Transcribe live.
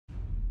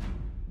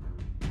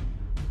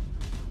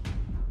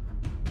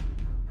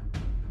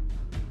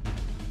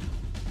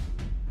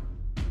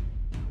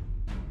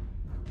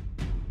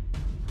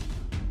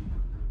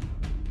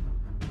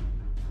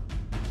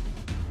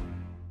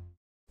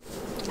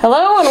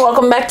Hello and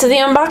welcome back to the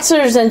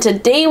Unboxers, and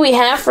today we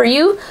have for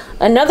you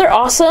another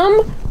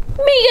awesome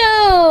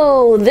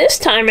Mego! This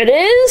time it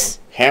is...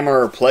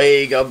 Hammer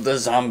Plague of the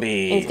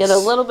Zombies. He's got a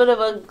little bit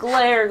of a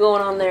glare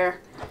going on there.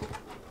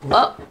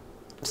 Oh,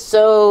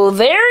 so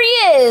there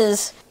he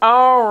is!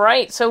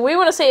 Alright, so we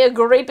want to say a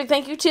great big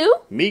thank you to...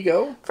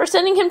 Mego. For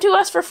sending him to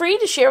us for free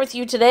to share with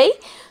you today.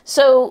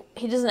 So,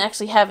 he doesn't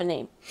actually have a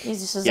name.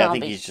 He's just a zombie. Yeah, I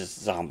think he's just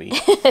zombie.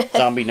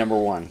 Zombie number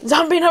one.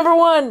 Zombie number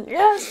one.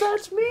 Yes,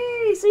 that's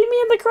me. See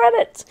me in the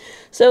credits.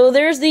 So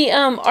there's the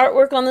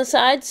artwork on the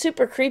side.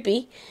 Super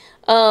creepy.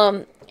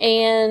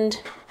 And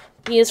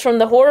he is from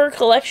the horror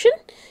collection.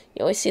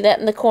 You always see that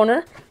in the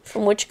corner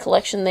from which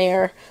collection they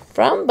are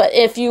from. But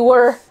if you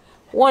were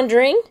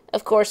wondering,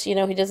 of course, you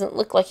know, he doesn't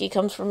look like he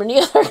comes from any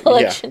other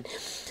collection.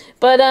 Yeah.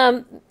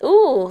 But,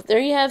 ooh, there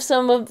you have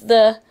some of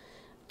the...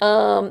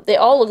 they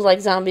all look like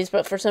zombies,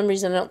 but for some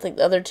reason I don't think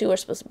the other two are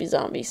supposed to be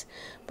zombies.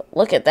 But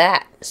look at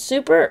that.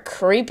 Super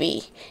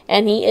creepy.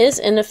 And he is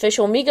an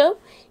official Mego.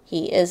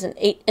 He is an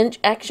 8-inch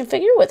action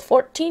figure with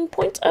 14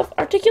 points of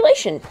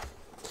articulation.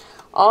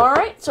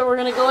 Alright, so we're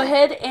going to go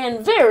ahead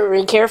and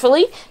very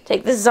carefully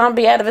take this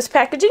zombie out of his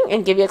packaging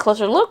and give you a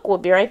closer look. We'll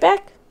be right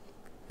back.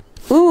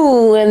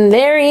 Ooh, and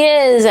there he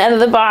is out of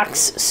the box.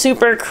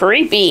 Super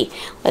creepy.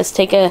 Let's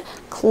take a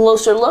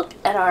closer look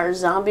at our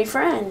zombie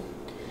friend.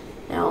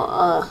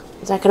 Now,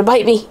 is that going to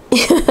bite me?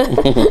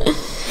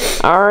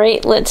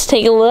 Alright, let's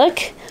take a look.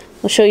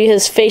 I'll show you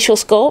his facial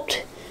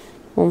sculpt.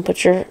 Don't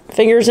put your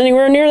fingers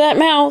anywhere near that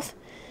mouth.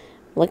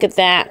 Look at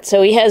that.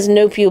 So he has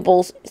no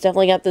pupils. He's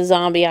definitely got the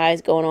zombie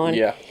eyes going on.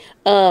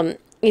 Yeah.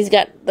 He's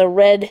got the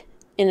red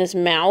in his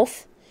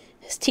mouth.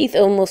 His teeth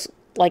almost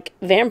like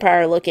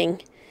vampire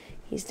looking.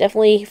 He's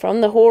definitely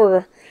from the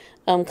horror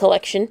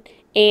collection.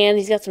 And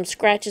he's got some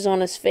scratches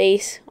on his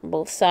face on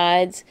both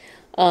sides.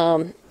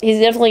 He's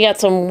definitely got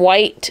some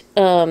white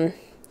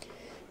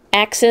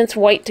accents,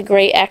 white to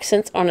gray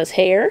accents on his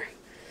hair.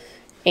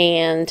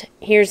 And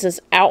here's his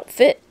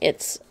outfit.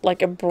 It's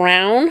like a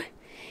brown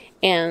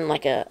and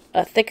like a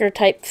thicker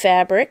type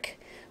fabric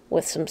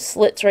with some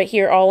slits right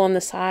here all on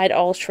the side,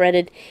 all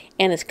shredded.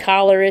 And his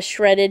collar is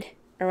shredded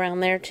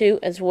around there too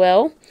as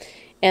well.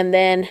 And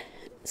then,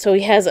 so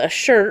he has a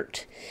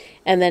shirt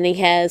and then he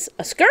has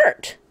a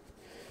skirt.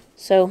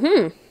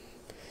 So,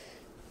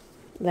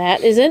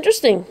 that is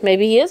interesting.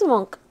 Maybe he is a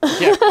monk.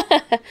 Yeah.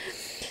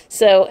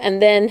 So,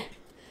 and then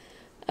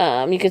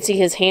you can see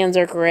his hands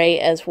are gray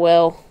as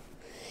well.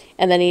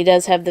 And then he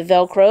does have the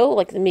Velcro,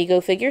 like the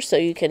Mego figure, so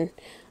you can,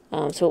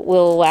 so it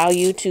will allow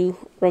you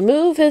to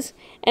remove his,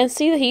 and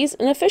see that he's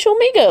an official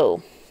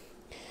Mego.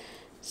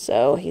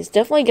 So, he's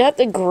definitely got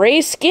the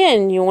gray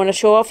skin. You want to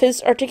show off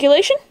his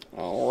articulation?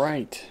 All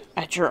right.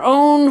 At your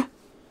own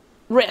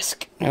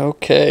risk.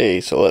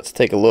 Okay, so let's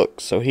take a look.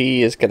 So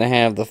he is going to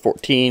have the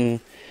 14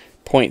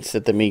 points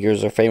that the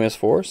Megos are famous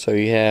for. So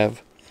you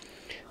have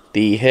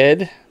the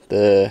head,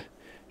 the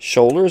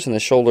shoulders, and the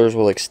shoulders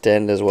will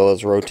extend as well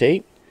as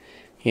rotate.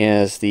 He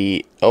has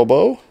the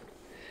elbow,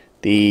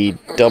 the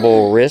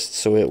double wrist,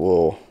 so it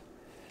will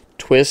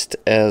twist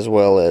as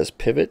well as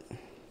pivot.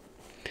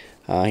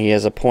 He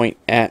has a point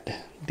at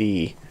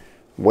the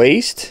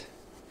waist.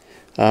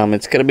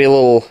 It's going to be a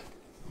little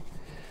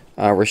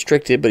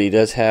restricted, but he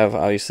does have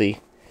obviously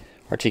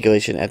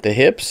articulation at the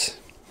hips.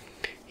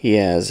 He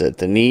has at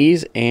the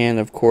knees and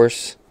of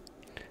course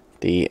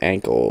the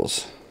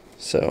ankles.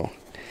 So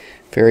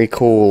very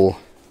cool,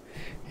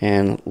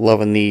 and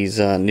loving these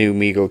new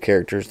Mego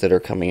characters that are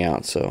coming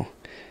out. So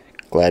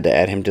glad to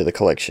add him to the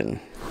collection.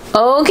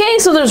 Okay,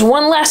 so there's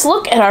one last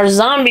look at our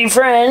zombie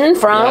friend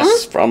from...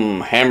 Yes, from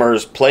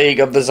Hammer's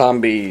Plague of the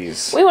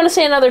Zombies. We want to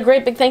say another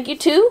great big thank you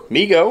to...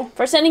 Mego.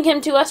 For sending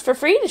him to us for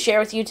free to share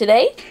with you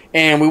today.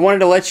 And we wanted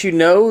to let you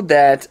know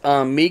that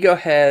Mego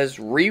has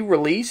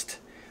re-released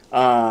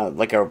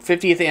like a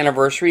 50th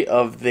anniversary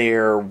of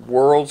their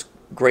world's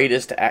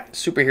greatest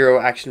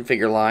superhero action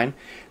figure line.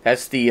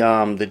 That's the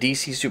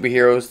DC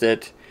superheroes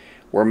that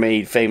were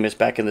made famous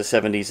back in the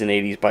 70s and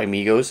 80s by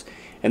Megos.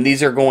 And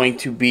these are going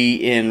to be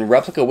in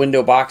replica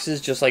window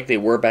boxes just like they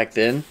were back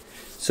then.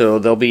 So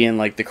they'll be in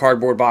like the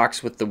cardboard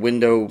box with the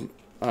window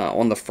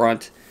on the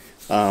front.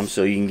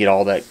 So you can get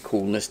all that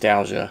cool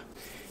nostalgia.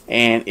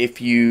 And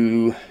if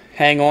you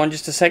hang on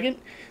just a second,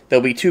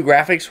 there'll be two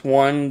graphics.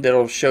 One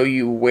that'll show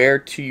you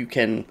where you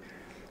can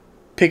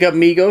pick up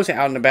Megos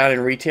out and about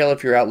in retail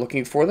if you're out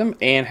looking for them,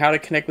 and how to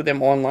connect with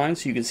them online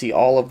so you can see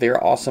all of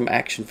their awesome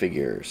action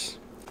figures.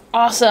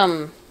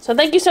 Awesome. So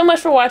thank you so much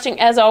for watching.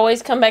 As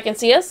always, come back and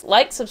see us,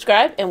 like,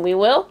 subscribe, and we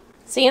will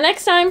see you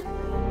next time.